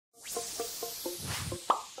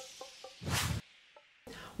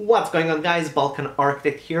What's going on, guys? Balkan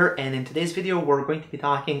Architect here, and in today's video we're going to be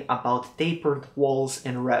talking about tapered walls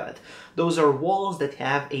in Revit. Those are walls that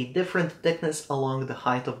have a different thickness along the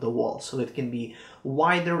height of the wall, so it can be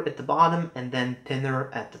wider at the bottom and then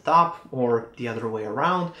thinner at the top, or the other way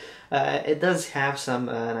around. It does have some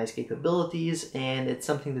nice capabilities, and it's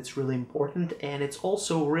something that's really important, and it's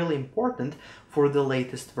also really important for the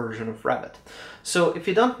latest version of Revit. So if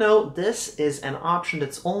you don't know, this is an option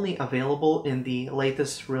that's only available in the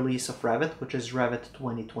latest release of Revit, which is Revit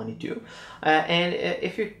 2022. And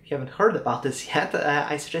if you haven't heard about this yet,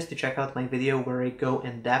 I suggest you check out my video where I go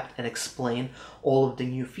in depth and explain all of the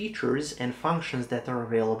new features and functions that are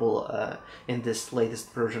available in this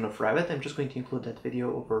latest version of Revit. I'm just going to include that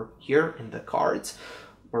video over here in the cards.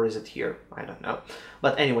 Or is it here? I don't know.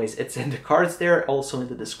 But anyways, it's in the cards there, also in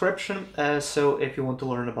the description, so if you want to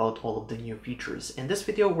learn about all of the new features. In this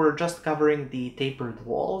video, we're just covering the tapered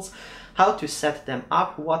walls, how to set them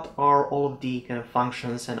up, what are all of the kind of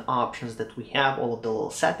functions and options that we have, all of the little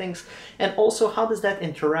settings, and also how does that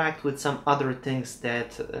interact with some other things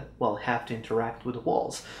that, well, have to interact with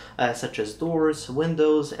walls, such as doors,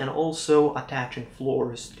 windows, and also attaching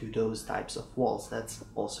floors to those types of walls. That's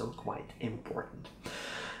also quite important.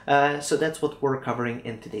 So that's what we're covering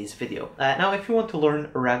in today's video. Now, if you want to learn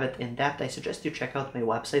Revit in depth, I suggest you check out my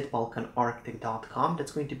website, balkanarchitect.com.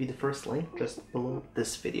 That's going to be the first link just below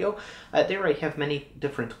this video. There I have many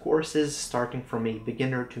different courses, starting from a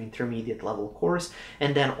beginner to intermediate level course,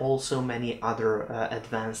 and then also many other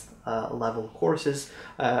advanced level courses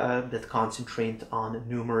that concentrate on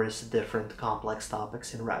numerous different complex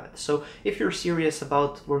topics in Revit. So if you're serious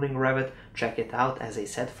about learning Revit, check it out. As I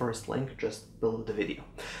said, first link just below the video.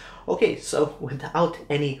 Okay, so without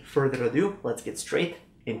any further ado, let's get straight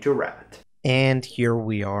into Revit. And here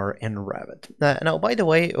we are in Revit. Now, by the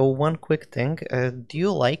way, one quick thing. Do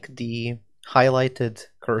you like the highlighted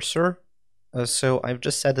cursor? So I've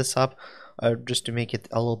just set this up just to make it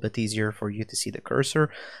a little bit easier for you to see the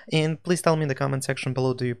cursor. And please tell me in the comment section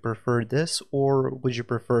below, do you prefer this or would you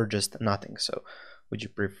prefer just nothing? So would you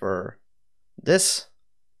prefer this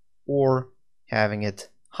or having it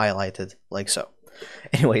highlighted like so?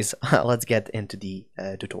 Anyways, let's get into the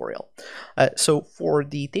tutorial. So for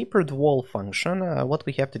the tapered wall function, what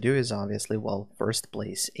we have to do is obviously, well, first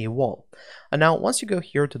place a wall. Now, once you go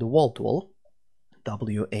here to the wall tool,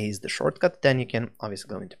 WA is the shortcut, then you can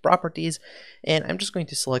obviously go into properties, and I'm just going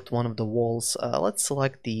to select one of the walls. Let's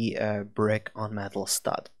select the brick on metal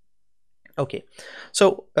stud. Okay,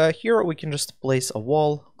 so here we can just place a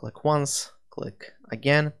wall, click once, click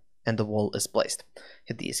again, and the wall is placed.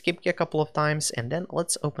 Hit the escape key a couple of times, and then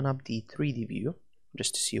let's open up the 3D view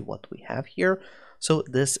just to see what we have here. So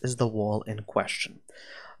this is the wall in question.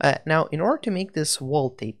 Now, in order to make this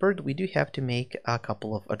wall tapered, we do have to make a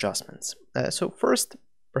couple of adjustments. So first,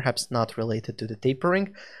 perhaps not related to the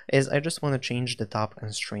tapering, is I just want to change the top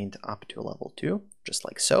constraint up to level 2, just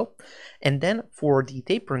like so. And then for the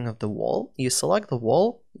tapering of the wall, you select the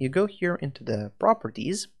wall, you go here into the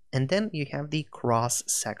properties, and then you have the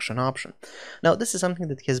cross-section option. Now, this is something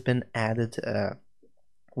that has been added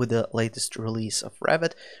with the latest release of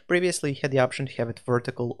Revit. Previously, you had the option to have it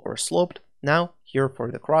vertical or sloped. Now, here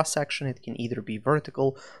for the cross-section, it can either be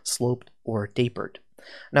vertical, sloped, or tapered.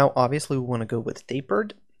 Now, obviously, we want to go with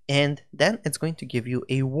tapered, and then it's going to give you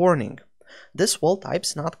a warning. This wall type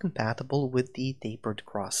is not compatible with the tapered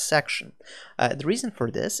cross-section. The reason for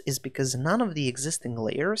this is because none of the existing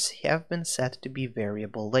layers have been set to be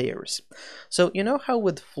variable layers. So you know how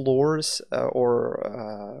with floors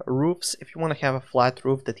or roofs, if you want to have a flat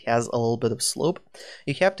roof that has a little bit of slope,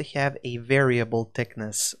 you have to have a variable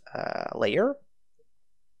thickness layer.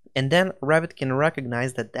 And then Revit can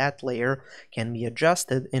recognize that that layer can be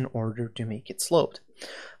adjusted in order to make it sloped.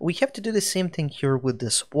 We have to do the same thing here with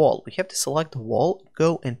this wall. We have to select the wall,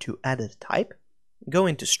 go into Edit Type, go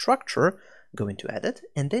into Structure, go into Edit,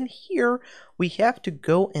 and then here we have to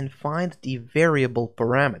go and find the variable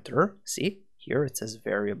parameter. See? Here it says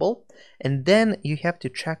variable, and then you have to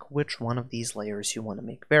check which one of these layers you want to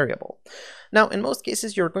make variable. Now, in most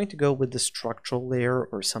cases, you're going to go with the structural layer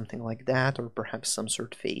or something like that, or perhaps some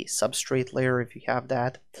sort of a substrate layer if you have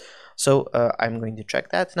that. So I'm going to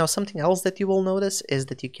check that. Now, something else that you will notice is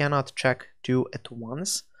that you cannot check 2 at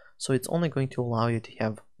once, so it's only going to allow you to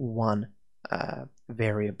have one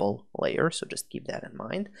variable layer, so just keep that in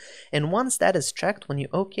mind. And once that is checked, when you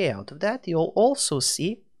OK out of that, you'll also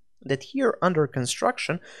see that here under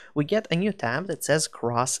construction we get a new tab that says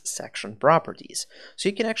cross-section properties. So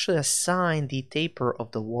you can actually assign the taper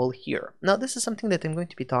of the wall here. Now this is something that I'm going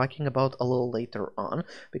to be talking about a little later on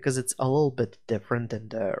because it's a little bit different than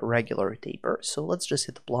the regular taper. So let's just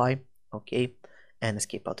hit apply, okay, and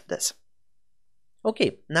escape out of this.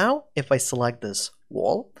 Okay, now if I select this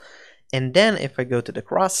wall, and then if I go to the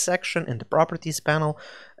cross section in the properties panel,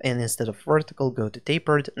 and instead of vertical, go to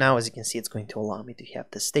tapered, now as you can see, it's going to allow me to have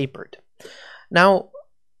this tapered. Now,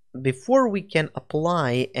 before we can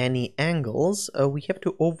apply any angles, we have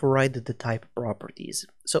to override the type properties.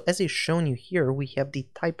 So as is shown you here, we have the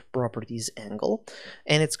type properties angle,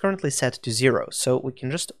 and it's currently set to 0. So we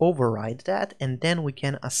can just override that, and then we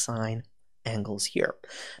can assign angles here.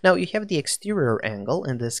 Now you have the exterior angle.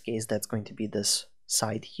 In this case, that's going to be this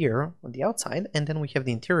side here on the outside, and then we have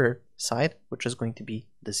the interior side, which is going to be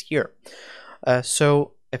this here.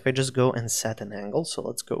 So if I just go and set an angle, so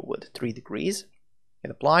let's go with 3 degrees, hit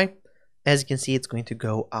apply. As you can see, it's going to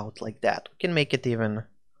go out like that. We can make it even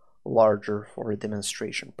larger for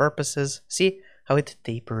demonstration purposes. See how it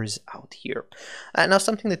tapers out here. Now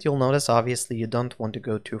something that you'll notice, obviously you don't want to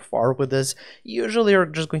go too far with this. Usually you're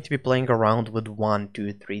just going to be playing around with 1,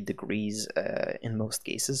 2, 3 degrees in most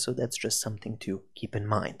cases, so that's just something to keep in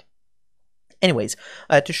mind. Anyways,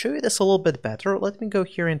 to show you this a little bit better, let me go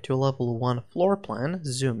here into level 1 floor plan,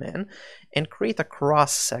 zoom in, and create a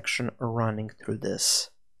cross section running through this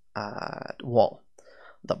wall.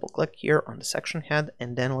 Double click here on the section head,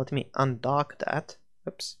 and then let me undock that.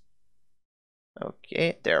 Oops.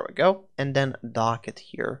 Okay, there we go. And then dock it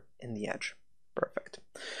here in the edge. Perfect.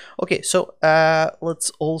 Okay, so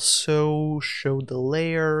let's also show the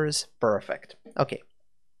layers. Perfect. Okay.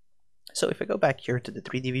 So if I go back here to the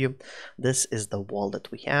 3D view, this is the wall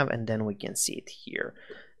that we have, and then we can see it here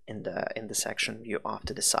in the section view off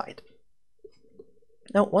to the side.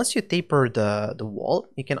 Now, once you taper the wall,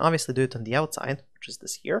 you can obviously do it on the outside, which is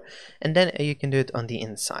this here, and then you can do it on the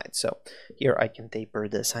inside. So here I can taper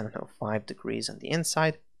this, I don't know, 5 degrees on the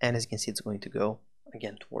inside, and as you can see, it's going to go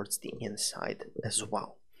again towards the inside as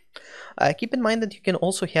well. Keep in mind that you can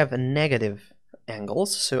also have negative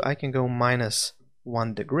angles, so I can go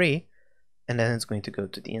 -1 degree, and then it's going to go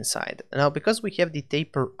to the inside. Now, because we have the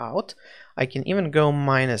taper out, I can even go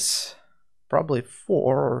minus probably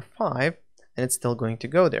 4 or 5, and it's still going to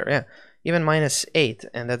go there. Yeah, even -8,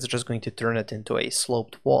 and that's just going to turn it into a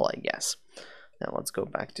sloped wall, I guess. Now let's go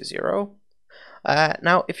back to 0.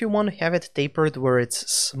 Now, if you want to have it tapered where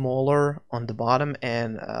it's smaller on the bottom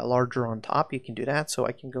and larger on top, you can do that. So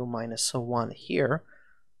I can go -1 here,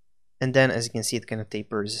 and then as you can see, it kind of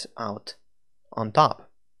tapers out on top.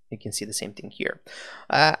 You can see the same thing here.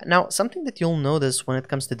 Now, something that you'll notice when it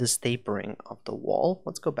comes to this tapering of the wall,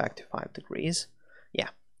 let's go back to 5 degrees. Yeah.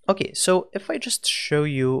 Okay, so if I just show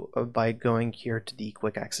you by going here to the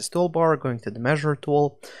quick access toolbar, going to the measure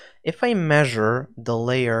tool, if I measure the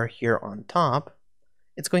layer here on top,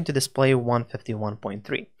 it's going to display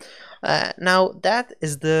 151.3. Now that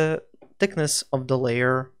is the thickness of the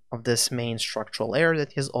layer of this main structural layer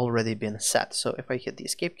that has already been set. So if I hit the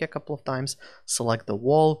escape key a couple of times, select the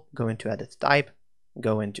wall, go into edit type,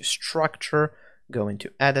 go into structure, go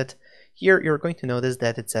into edit. Here you're going to notice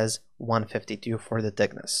that it says 152 for the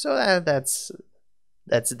thickness. So that's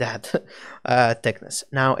that thickness.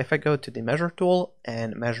 Now if I go to the measure tool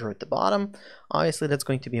and measure at the bottom, obviously that's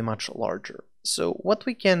going to be much larger. So what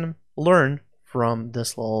we can learn from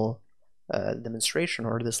this little demonstration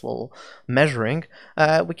or this little measuring,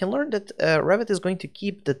 we can learn that Revit is going to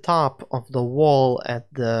keep the top of the wall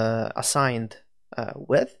at the assigned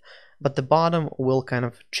width, but the bottom will kind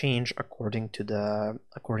of change according to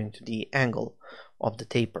the angle of the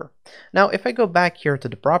taper. Now, if I go back here to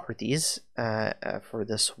the properties for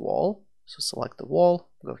this wall, so select the wall,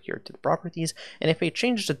 go here to the properties, and if I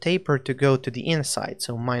change the taper to go to the inside,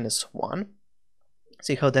 so -1,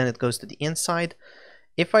 see how then it goes to the inside.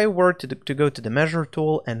 If I were to go to the measure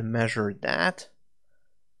tool and measure that,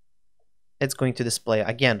 it's going to display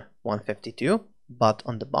again 152, but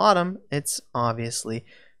on the bottom, it's obviously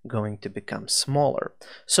going to become smaller.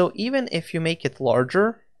 So even if you make it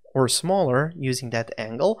larger or smaller using that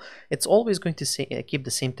angle, it's always going to keep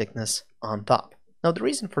the same thickness on top. Now the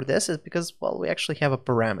reason for this is because, well, we actually have a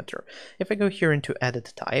parameter. If I go here into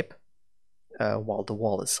edit type, while the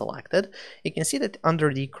wall is selected, you can see that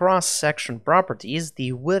under the cross-section properties,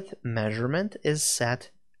 the width measurement is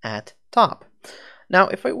set at top. Now,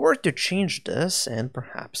 if I were to change this and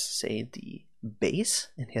perhaps say the base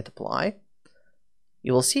and hit apply,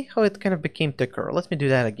 you will see how it kind of became thicker. Let me do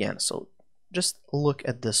that again. So just look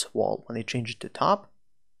at this wall. When I change it to top,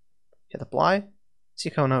 hit apply,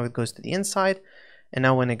 see how now it goes to the inside, and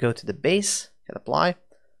now when I go to the base, hit apply,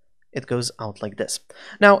 it goes out like this.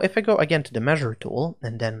 Now, if I go again to the measure tool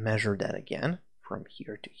and then measure that again from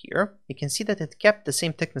here to here, you can see that it kept the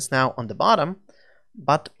same thickness now on the bottom,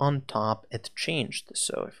 but on top it changed.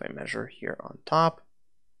 So if I measure here on top,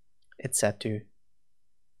 it's set to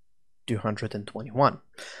 221.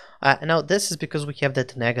 Now this is because we have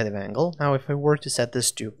that negative angle. Now if I were to set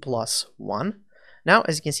this to +1, now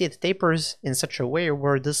as you can see it tapers in such a way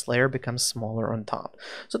where this layer becomes smaller on top.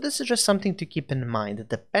 So this is just something to keep in mind.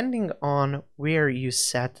 Depending on where you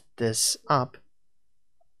set this up,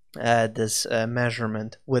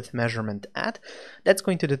 measurement at, that's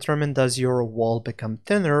going to determine does your wall become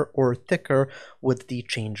thinner or thicker with the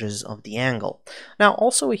changes of the angle. Now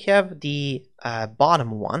also we have the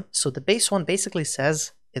bottom one. So the base one basically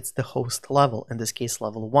says it's the host level, in this case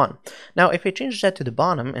level 1. Now if I change that to the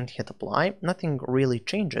bottom and hit apply, nothing really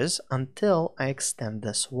changes until I extend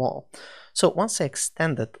this wall. So once I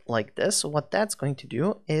extend it like this, what that's going to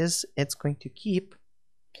do is it's going to keep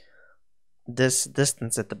this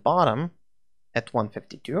distance at the bottom at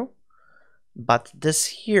 152, but this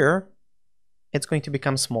here, it's going to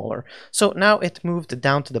become smaller. So now it moved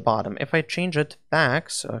down to the bottom. If I change it back,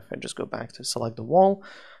 so if I just go back to select the wall,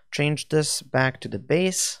 change this back to the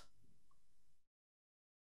base,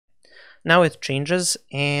 now it changes,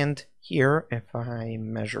 and here if I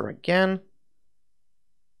measure again,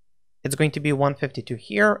 it's going to be 152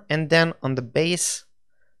 here, and then on the base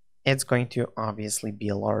it's going to obviously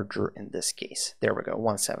be larger in this case. There we go,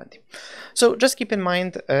 170. So just keep in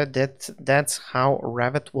mind that that's how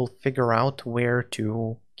Revit will figure out where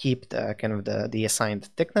to keep the kind of the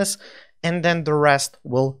assigned thickness, and then the rest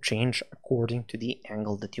will change according to the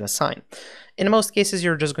angle that you assign. In most cases,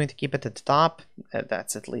 you're just going to keep it at the top.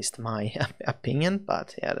 That's at least my opinion,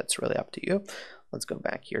 but yeah, that's really up to you. Let's go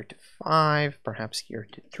back here to 5, perhaps here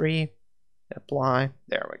to 3, apply.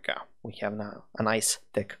 There we go. We have now a nice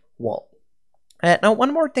thick wall. Now,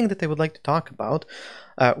 one more thing that I would like to talk about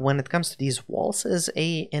when it comes to these walls is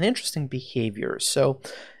an interesting behavior. So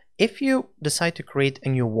if you decide to create a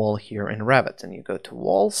new wall here in Revit and you go to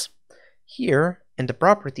walls, here in the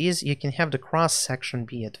properties, you can have the cross section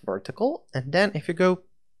be at vertical, and then if you go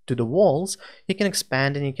to the walls, you can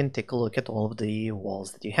expand and you can take a look at all of the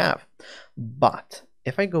walls that you have. But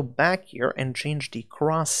if I go back here and change the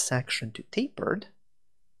cross section to tapered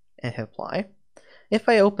and hit apply, if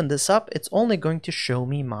I open this up, it's only going to show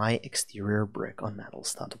me my exterior brick on metal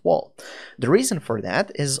stud wall. The reason for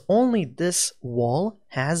that is only this wall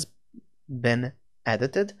has been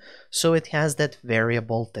edited, so it has that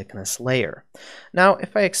variable thickness layer. Now,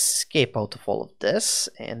 if I escape out of all of this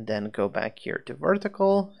and then go back here to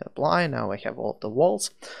vertical, apply, now I have all of the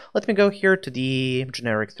walls. Let me go here to the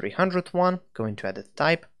generic 300 one, go into edit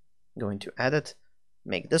type, go into edit,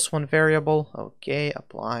 make this one variable, okay,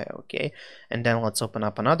 apply, okay, and then let's open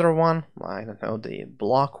up another one, I don't know, the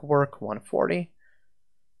block work 140,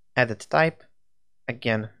 edit type,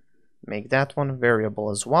 again, make that one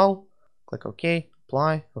variable as well, click OK,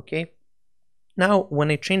 apply, OK. Now, when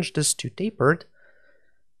I change this to tapered,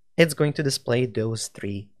 it's going to display those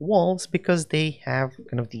 3 walls because they have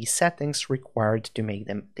kind of the settings required to make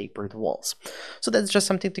them tapered walls. So that's just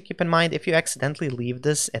something to keep in mind. If you accidentally leave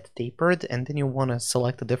this at tapered and then you want to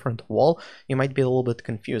select a different wall, you might be a little bit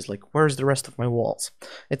confused, like where's the rest of my walls?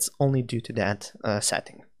 It's only due to that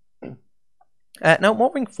setting. Now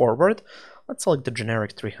moving forward, let's select the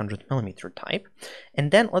generic 300mm type,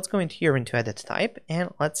 and then let's go into here into edit type and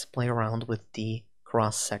let's play around with the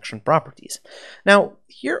cross-section properties. Now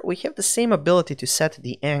here we have the same ability to set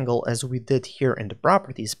the angle as we did here in the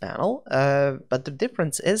properties panel, but the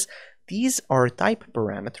difference is these are type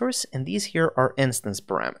parameters and these here are instance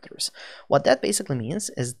parameters. What that basically means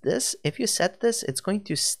is this, if you set this, it's going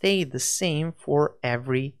to stay the same for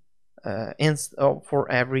every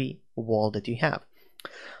wall that you have.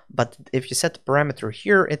 But if you set the parameter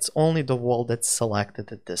here, it's only the wall that's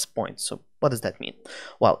selected at this point. So what does that mean?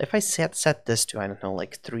 Well, if I set this to, I don't know,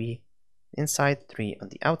 like 3 inside, 3 on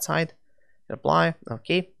the outside, apply,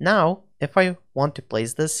 okay. Now, if I want to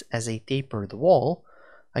place this as a tapered wall,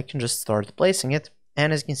 I can just start placing it,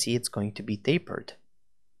 and as you can see, it's going to be tapered.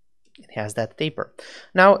 It has that taper.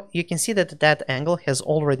 Now you can see that that angle has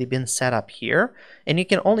already been set up here, and you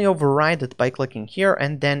can only override it by clicking here,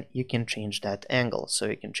 and then you can change that angle. So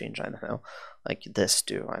you can change, I don't know, like this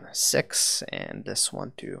to 6 and this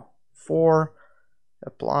one to 4,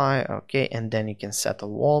 apply, okay, and then you can set a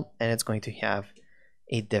wall and it's going to have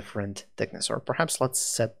a different thickness, or perhaps let's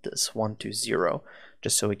set this one to 0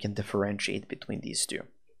 just so we can differentiate between these two.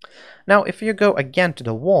 Now if you go again to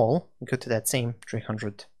the wall, go to that same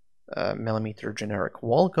 300mm generic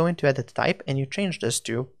wall, go into edit type and you change this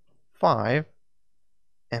to 5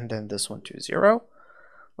 and then this one to 0.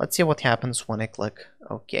 Let's see what happens when I click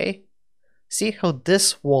OK. See how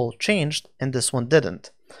this wall changed and this one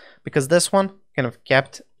didn't, because this one kind of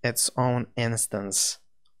kept its own instance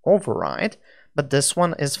override, but this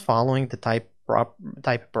one is following the type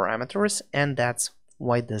type parameters, and that's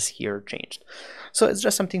why this here changed. So it's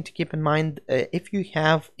just something to keep in mind. If you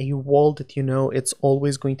have a wall that you know it's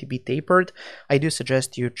always going to be tapered, I do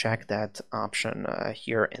suggest you check that option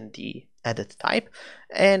here in the edit type.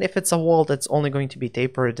 And if it's a wall that's only going to be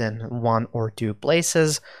tapered in 1 or 2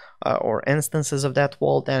 places or instances of that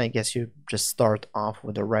wall, then I guess you just start off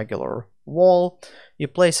with a regular wall, you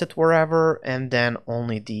place it wherever, and then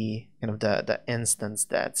only the the instance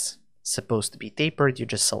that's supposed to be tapered, you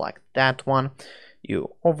just select that one,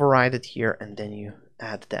 you override it here, and then you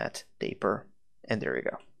add that taper, and there you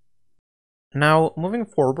go. Now, moving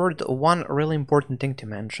forward, one really important thing to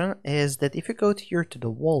mention is that if you go here to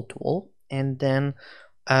the wall tool, and then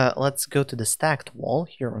let's go to the stacked wall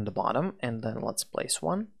here on the bottom, and then let's place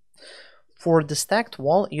one. For the stacked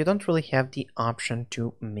wall, you don't really have the option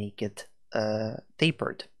to make it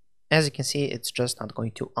tapered. As you can see, it's just not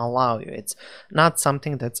going to allow you. It's not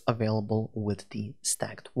something that's available with the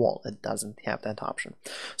stacked wall. It doesn't have that option.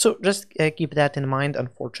 So just keep that in mind.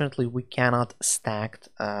 Unfortunately, we cannot stack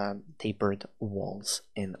tapered walls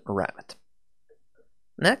in Revit.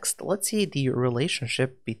 Next, let's see the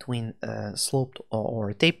relationship between sloped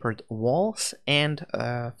or tapered walls and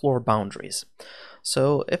floor boundaries.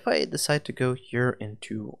 So if I decide to go here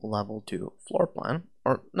into level 2 floor plan,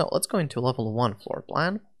 or no, let's go into level 1 floor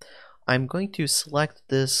plan, I'm going to select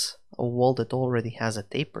this wall that already has a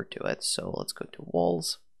taper to it. So let's go to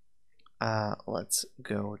walls. Let's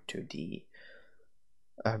go to the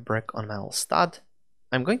brick on metal stud.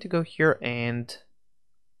 I'm going to go here and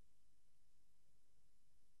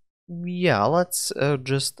yeah, let's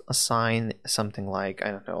just assign something like,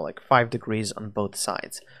 I don't know, like 5 degrees on both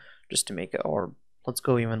sides, just to make it, or let's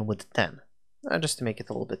go even with 10, just to make it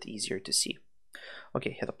a little bit easier to see.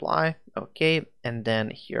 Okay, hit apply, okay, and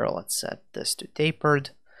then here let's set this to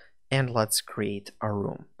tapered, and let's create a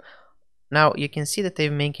room. Now you can see that they're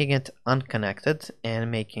making it unconnected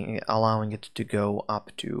and allowing it to go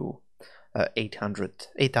up to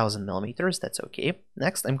 8,000 millimeters. That's okay.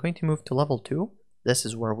 Next, I'm going to move to level 2. This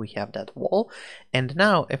is where we have that wall. And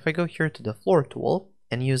now if I go here to the floor tool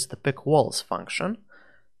and use the pick walls function,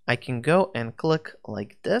 I can go and click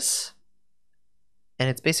like this. And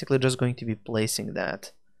it's basically just going to be placing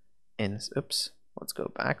that in, oops, let's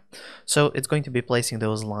go back. So it's going to be placing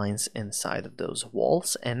those lines inside of those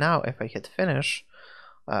walls. And now if I hit finish,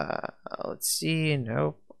 let's see,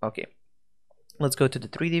 no, okay. Let's go to the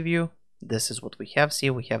 3D view. This is what we have.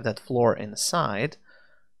 See, we have that floor inside.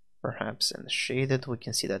 Perhaps in shaded, we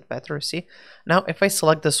can see that better. See, now if I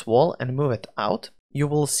select this wall and move it out, you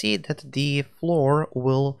will see that the floor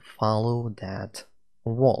will follow that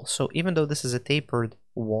wall. So even though this is a tapered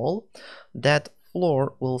wall, that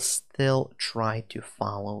floor will still try to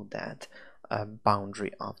follow that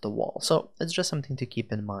boundary of the wall. So it's just something to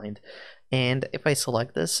keep in mind. And if I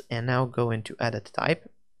select this and now go into edit type,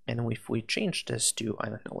 and if we change this to, I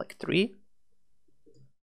don't know, like 3,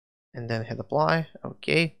 and then hit apply,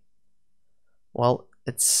 okay, well,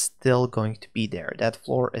 it's still going to be there. That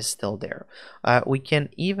floor is still there. We can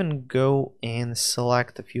even go and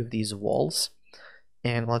select a few of these walls,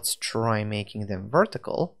 and let's try making them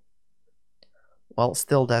vertical. Well,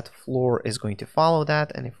 still that floor is going to follow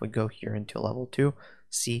that, and if we go here into level 2,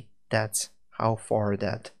 see, that's how far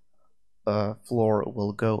that floor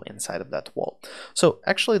will go inside of that wall. So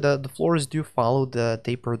actually the floors do follow the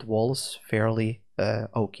tapered walls fairly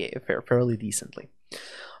fairly decently.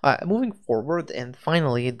 Moving forward, and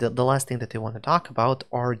finally, the last thing that I want to talk about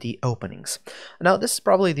are the openings. Now, this is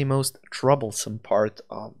probably the most troublesome part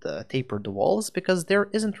of the tapered walls, because there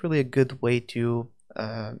isn't really a good way to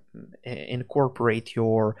incorporate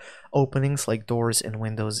your openings like doors and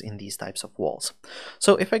windows in these types of walls.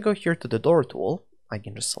 So if I go here to the door tool, I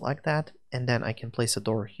can just select that, and then I can place a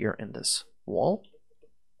door here in this wall.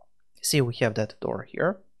 See, we have that door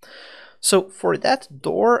here. So for that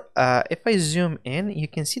door, if I zoom in, you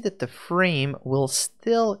can see that the frame will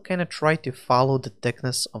still kind of try to follow the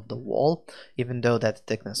thickness of the wall, even though that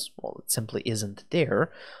thickness, well, it simply isn't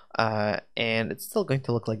there. And it's still going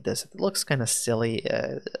to look like this. It looks kind of silly.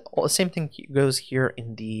 Same thing goes here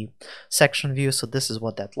in the section view. So this is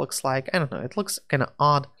what that looks like. I don't know. It looks kind of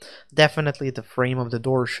odd. Definitely the frame of the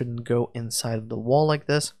door shouldn't go inside of the wall like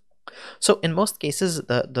this. So in most cases,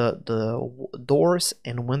 the doors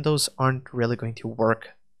and windows aren't really going to work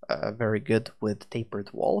very good with tapered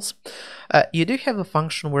walls. You do have a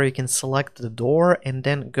function where you can select the door and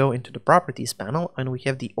then go into the properties panel, and we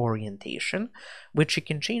have the orientation, which you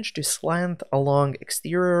can change to slant along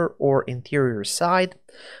exterior or interior side,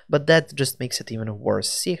 but that just makes it even worse.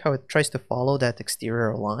 See how it tries to follow that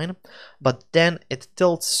exterior line, but then it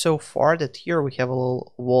tilts so far that here we have a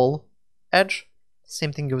little wall edge,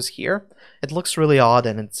 Same thing goes here. It looks really odd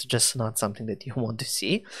and it's just not something that you want to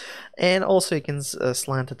see. And also you can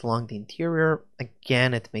slant it along the interior.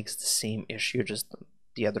 Again, it makes the same issue, just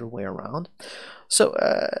the other way around. So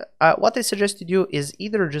what I suggest you do is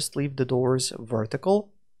either just leave the doors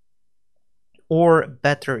vertical, or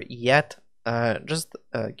better yet, just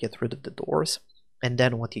get rid of the doors. And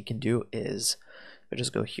then what you can do is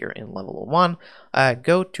just go here in level 1,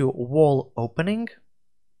 go to wall opening,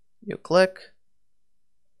 you click,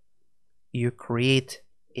 you create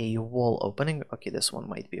a wall opening. Okay, this one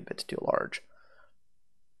might be a bit too large.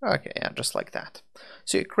 Okay, yeah, just like that.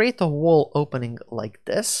 So you create a wall opening like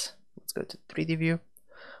this. Let's go to 3D view.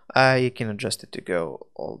 You can adjust it to go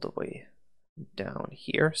all the way down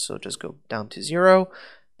here. So just go down to 0,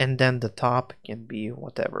 and then the top can be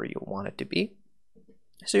whatever you want it to be.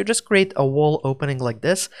 So you just create a wall opening like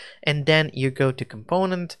this, and then you go to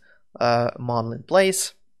component, model in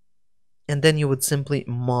place, and then you would simply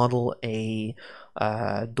model a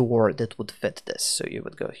door that would fit this. So you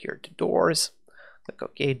would go here to doors, click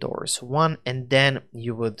OK, doors 1, and then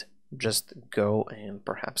you would just go and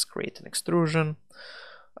perhaps create an extrusion,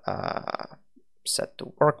 set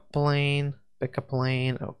to work plane, pick a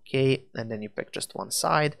plane, OK, and then you pick just one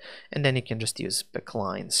side, and then you can just use pick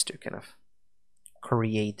lines to kind of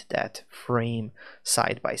create that frame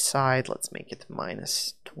side by side. Let's make it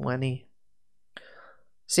 -20.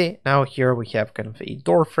 See, now here we have kind of a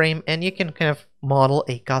door frame, and you can kind of model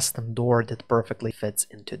a custom door that perfectly fits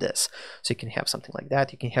into this. So you can have something like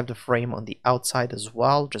that. You can have the frame on the outside as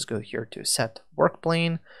well. Just go here to set work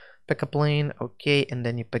plane, pick a plane, OK, and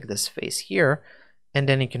then you pick this face here, and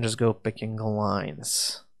then you can just go picking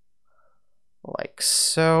lines like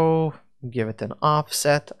so. Give it an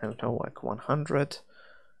offset, I don't know, like 100.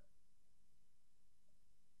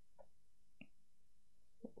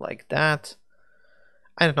 Like that.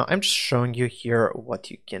 I don't know, I'm just showing you here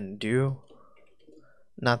what you can do.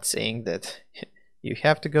 Not saying that you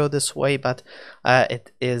have to go this way, but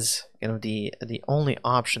it is, you know, the only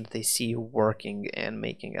option that I see working and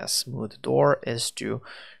making a smooth door is to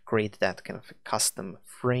create that kind of a custom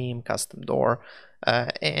frame, custom door.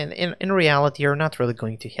 And in reality, you're not really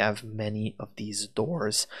going to have many of these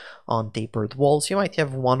doors on tapered walls. You might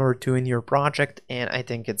have 1 or 2 in your project, and I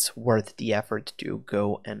think it's worth the effort to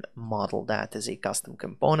go and model that as a custom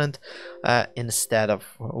component instead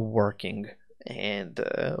of working and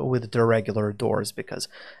with the regular doors, because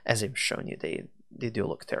as I've shown you, they do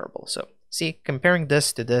look terrible. So see, comparing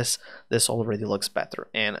this to this already looks better,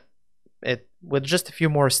 and it with just a few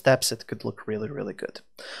more steps it could look really, really good.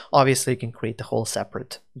 Obviously you can create a whole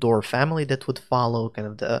separate door family that would follow kind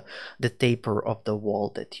of the taper of the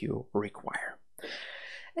wall that you require.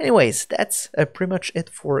 Anyways, that's pretty much it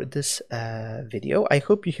for this video. I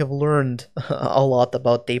hope you have learned a lot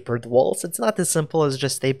about tapered walls. It's not as simple as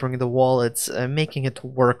just tapering the wall, it's making it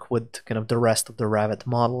work with kind of the rest of the Revit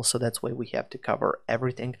model, so that's why we have to cover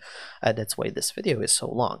everything. That's why this video is so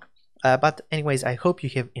long. But anyways, I hope you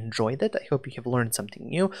have enjoyed it. I hope you have learned something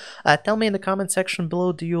new. Tell me in the comment section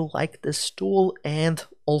below, do you like this tool? And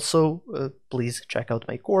also, please check out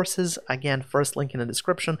my courses. Again, first link in the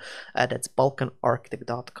description. That's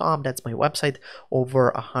balkanarchitect.com. That's my website.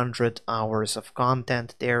 Over 100 hours of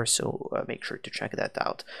content there, so make sure to check that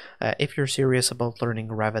out. If you're serious about learning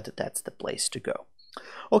Revit, that's the place to go.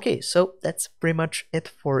 Okay, so that's pretty much it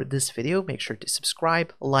for this video. Make sure to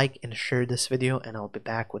subscribe, like, and share this video, and I'll be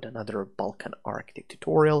back with another Balkan Architect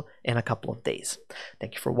tutorial in a couple of days.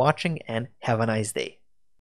 Thank you for watching, and have a nice day.